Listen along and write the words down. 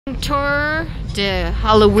Tour the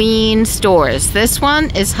Halloween stores. This one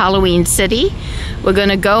is Halloween City. We're going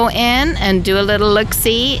to go in and do a little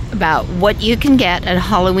look-see about what you can get at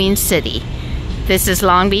Halloween City. This is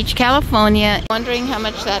Long Beach, California. Wondering how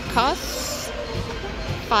much that costs?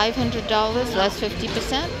 $500 less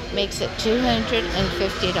 50% makes it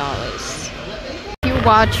 $250. If you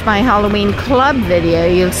watch my Halloween Club video,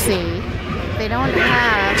 you'll see they don't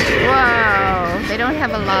have, whoa, they don't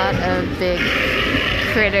have a lot of big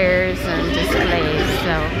critters and displays,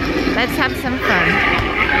 so let's have some fun.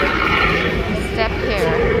 Step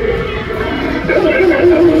here.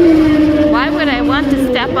 Why would I want to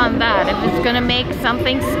step on that if it's going to make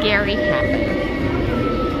something scary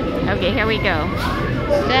happen? Okay, here we go.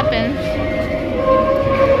 Step in.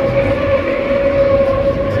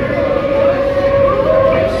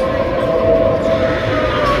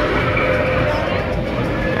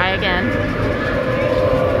 Try again.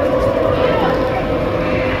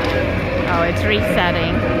 Oh, it's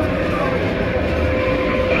resetting.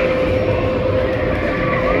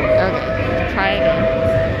 Okay, try again.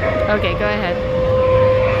 Okay, go ahead.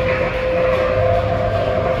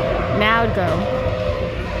 Now go.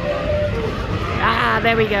 Ah,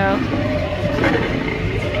 there we go.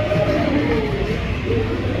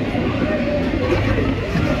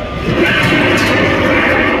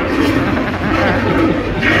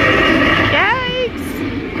 Yikes!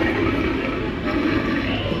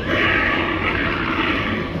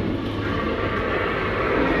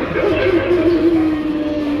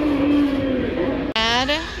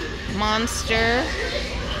 Monster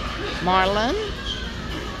Marlin,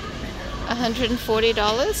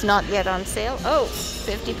 $140, not yet on sale. Oh,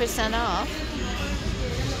 50% off.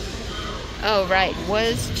 Oh, right,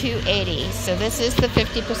 was $280. So this is the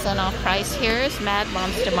 50% off price. Here's Mad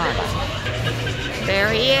Monster Marlin. There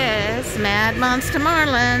he is, Mad Monster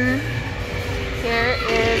Marlin. Here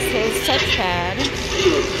is his touchpad.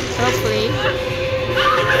 Hopefully.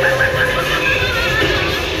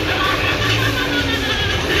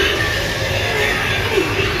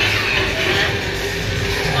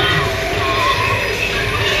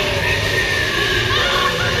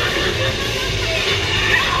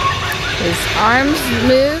 His arms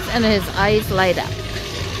move and his eyes light up.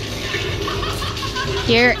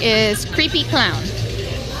 Here is Creepy Clown.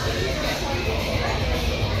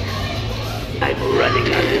 I'm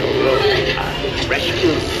running on the road on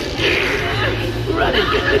rescue. Run and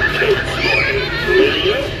get the kids for me, will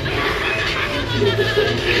you?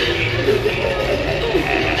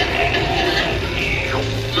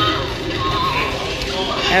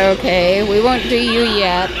 Okay, we won't do you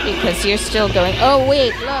yet because you're still going. Oh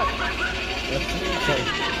wait, look.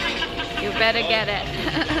 You better get it.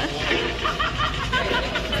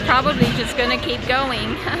 Probably just gonna keep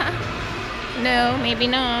going. No, maybe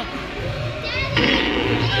not.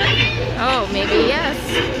 Oh, maybe yes.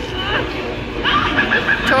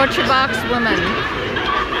 Torture box woman.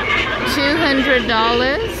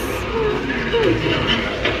 $200.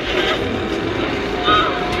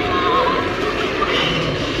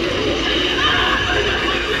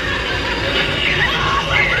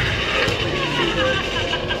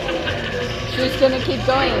 She's gonna keep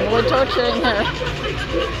going. We're torturing her.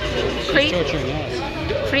 Torturing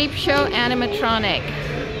us. Creep show animatronic.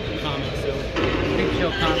 Comics, so creep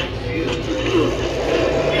show comics.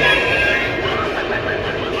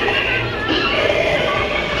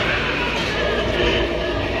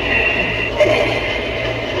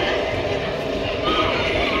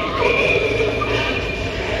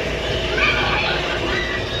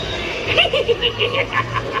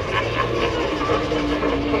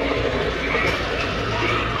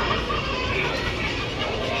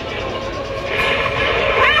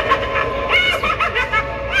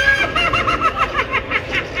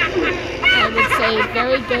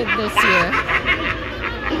 Very good this year.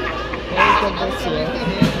 Very good this year.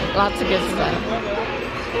 Lots of good stuff.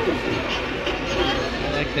 I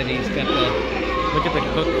like that he's got the, look at the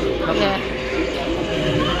book cover. Yeah.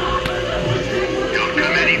 Don't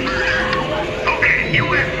come any further. Okay, you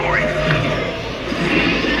went for it.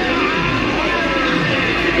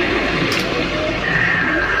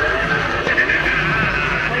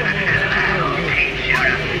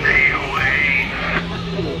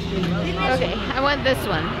 Okay, I want this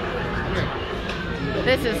one.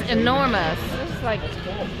 This is enormous. This is like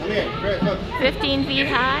 15 feet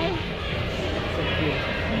high.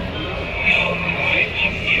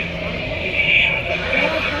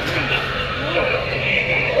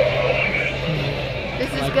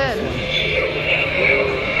 This is good.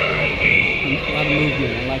 A lot of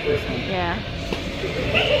movement. I like this one. Yeah.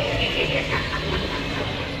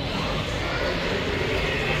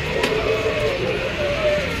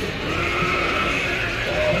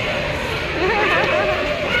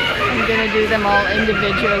 going to do them all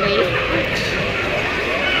individually.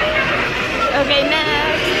 Okay,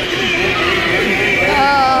 next.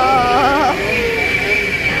 Oh,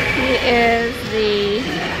 he is the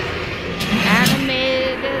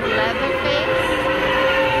animated Leatherface.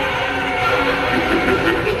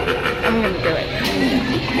 I'm going to do it.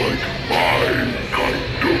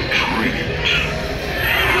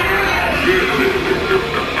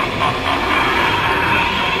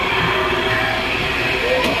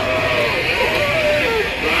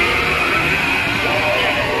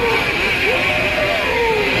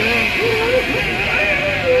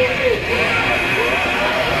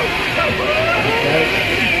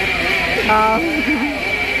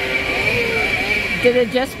 Did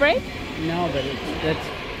it just break? No, but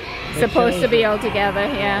it's Supposed to be all together,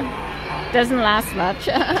 yeah. Doesn't last much.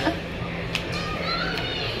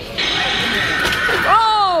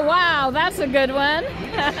 Oh, wow, that's a good one.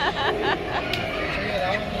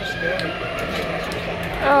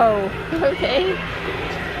 Oh, okay.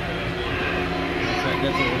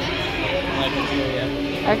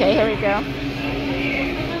 Okay, here we go.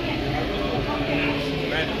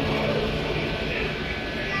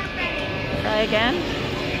 Try again.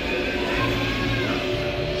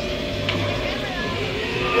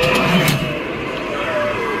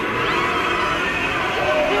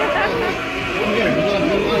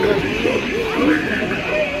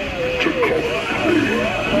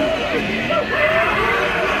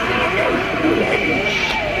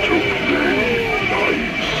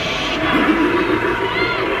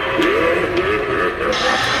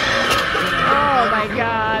 Oh my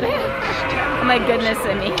God. Oh my goodness,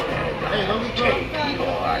 Emmy. Okay,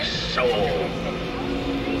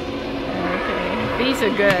 these are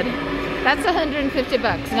good. That's 150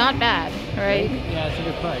 bucks. Not bad, right? Yeah, it's a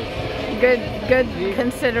good price. Good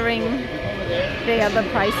considering the other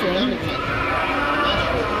pricing.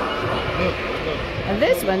 And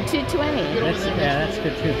this one, 220. That's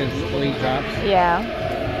good too because weight drops. Yeah.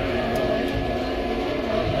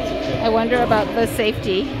 I wonder about the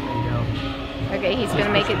safety. Okay, he's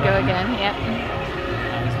gonna make it go again. Yep.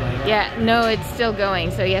 Yeah, no, it's still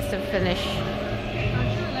going, so he has to finish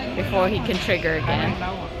before he can trigger again.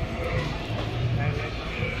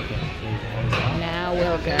 Now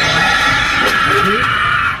we'll go.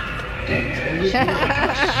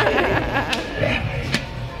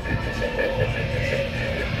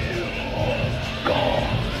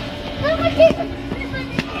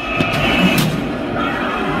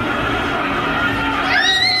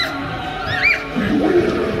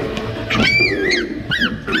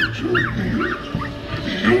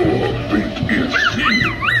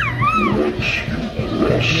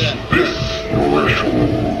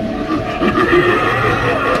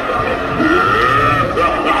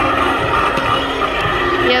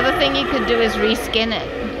 The other thing you could do is reskin it,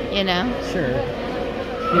 you know? Sure.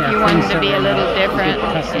 If you want it to be a little different.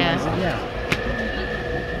 Yeah.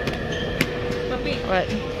 What?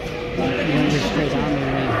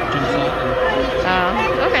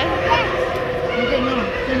 Oh, okay.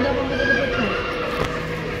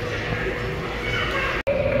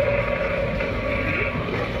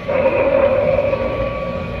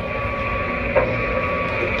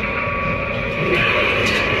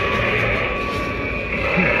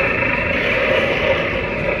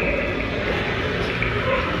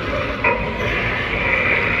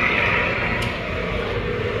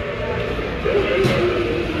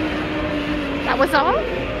 That was all?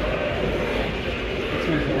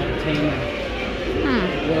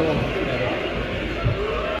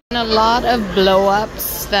 A lot of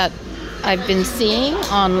blow-ups that I've been seeing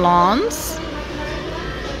on lawns.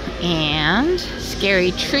 And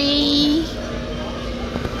Scary Tree,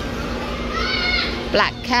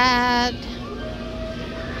 Black Cat,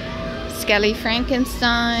 Skelly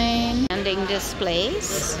Frankenstein, standing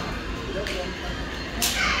displays,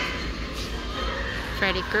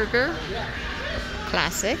 Freddy Krueger,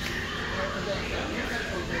 classic,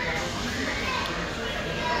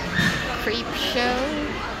 Creep Show,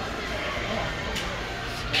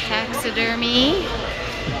 taxidermy,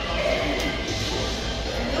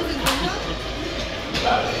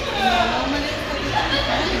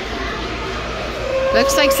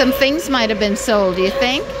 looks like some things might have been sold, do you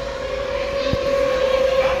think?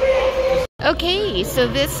 Okay, so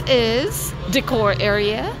this is decor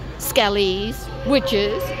area. Skellies,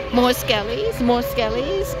 witches, more skellies, more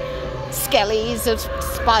skellies, skellies of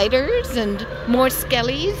spiders, and more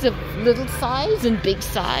skellies of little size and big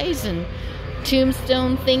size, and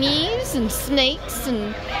tombstone thingies, and snakes,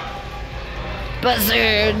 and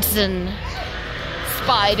buzzards, and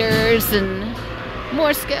spiders, and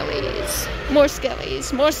more skellies, more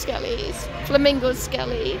skellies, more skellies, flamingo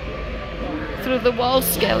skelly, through the wall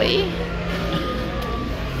skelly.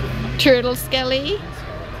 Turtle skelly.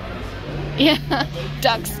 Yeah,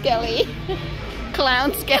 duck skelly.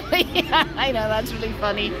 Clown skelly. I know, that's really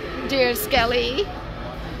funny. Deer skelly.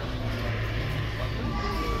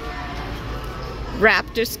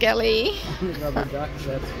 Raptor skelly. Rubber ducks,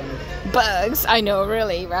 that's funny. Bugs, I know,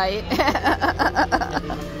 really, right?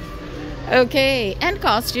 Okay, and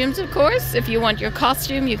costumes, of course. If you want your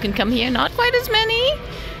costume, you can come here. Not quite as many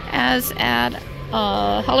as at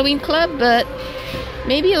Halloween Club, but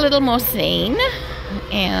maybe a little more sane.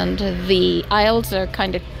 And the aisles are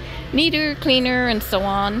kind of neater, cleaner, and so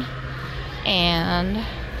on. And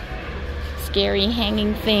scary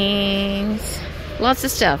hanging things. Lots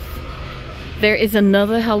of stuff. There is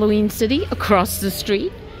another Halloween City across the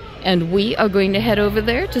street, and we are going to head over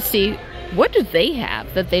there to see what do they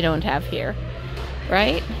have that they don't have here,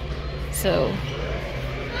 right? So,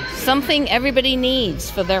 something everybody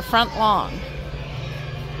needs for their front lawn.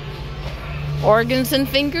 Organs and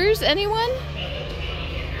fingers, anyone?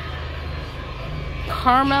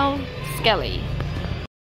 Caramel Skelly.